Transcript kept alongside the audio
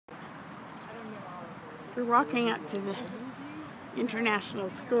We're walking up to the International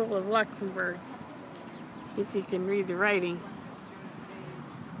School of Luxembourg. If you can read the writing.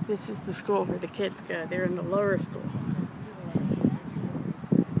 This is the school where the kids go. They're in the lower school.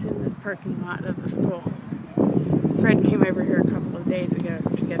 It's in the parking lot of the school. Fred came over here a couple of days ago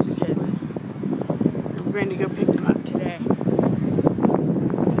to get the kids. I'm going to go pick them up today.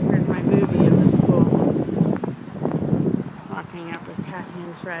 So here's my movie of the school. Walking up with Kathy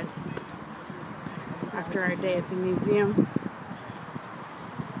and Fred after our day at the museum.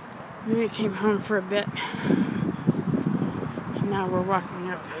 We came home for a bit. And now we're walking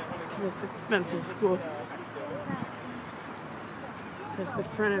up to this expensive school. There's the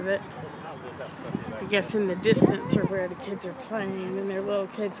front of it. I guess in the distance are where the kids are playing, and their little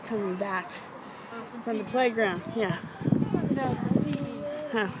kids coming back from the playground. Yeah.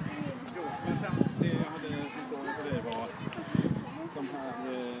 Huh.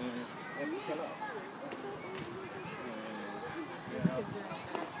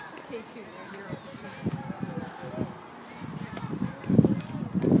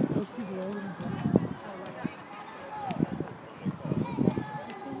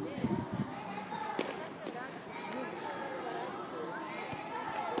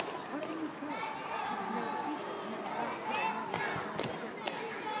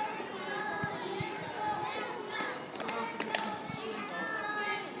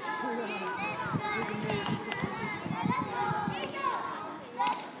 Isn't it?